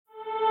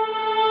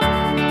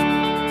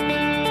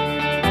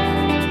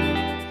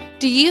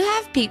Do you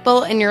have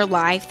people in your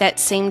life that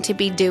seem to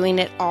be doing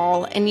it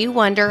all and you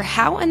wonder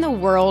how in the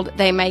world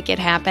they make it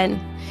happen?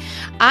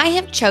 I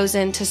have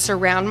chosen to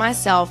surround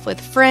myself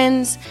with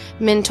friends,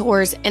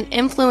 mentors, and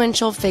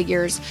influential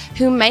figures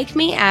who make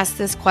me ask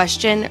this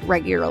question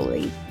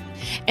regularly.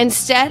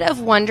 Instead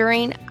of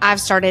wondering,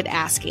 I've started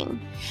asking.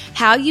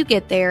 How You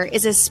Get There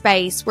is a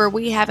space where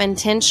we have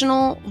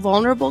intentional,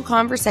 vulnerable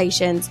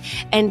conversations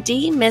and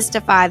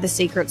demystify the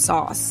secret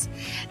sauce.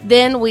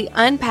 Then we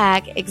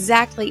unpack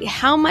exactly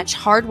how much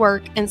hard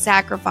work and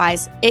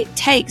sacrifice it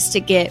takes to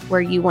get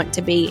where you want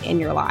to be in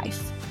your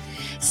life.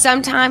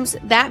 Sometimes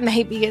that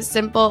may be as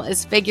simple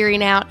as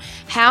figuring out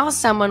how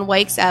someone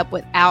wakes up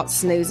without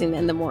snoozing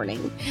in the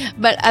morning.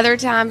 But other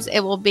times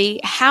it will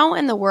be how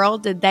in the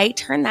world did they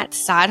turn that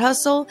side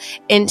hustle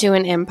into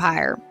an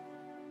empire?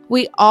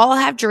 We all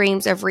have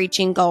dreams of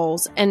reaching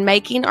goals and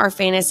making our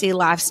fantasy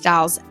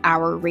lifestyles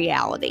our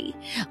reality.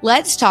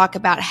 Let's talk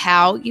about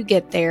how you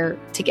get there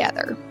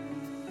together.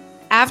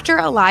 After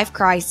a life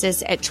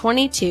crisis at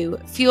 22,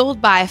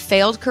 fueled by a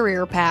failed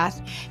career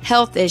path,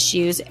 health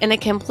issues, and a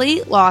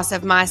complete loss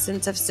of my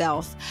sense of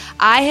self,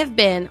 I have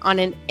been on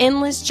an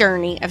endless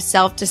journey of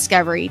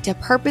self-discovery to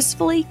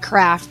purposefully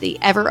craft the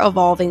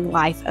ever-evolving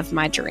life of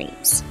my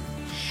dreams.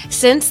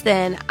 Since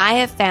then, I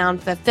have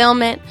found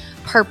fulfillment,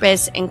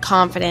 purpose, and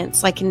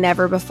confidence like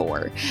never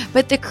before.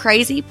 But the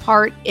crazy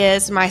part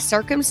is my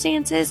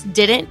circumstances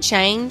didn't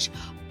change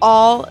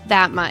all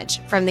that much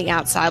from the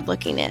outside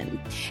looking in,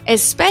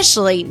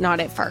 especially not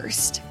at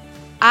first.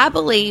 I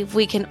believe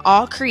we can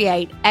all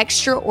create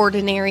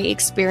extraordinary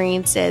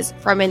experiences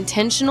from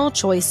intentional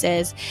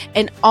choices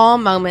in all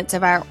moments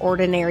of our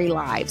ordinary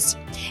lives.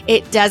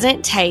 It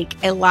doesn't take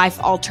a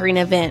life-altering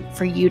event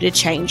for you to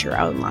change your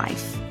own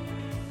life.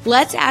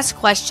 Let's ask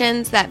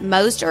questions that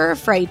most are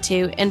afraid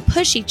to and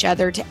push each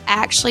other to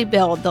actually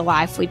build the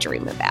life we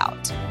dream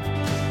about.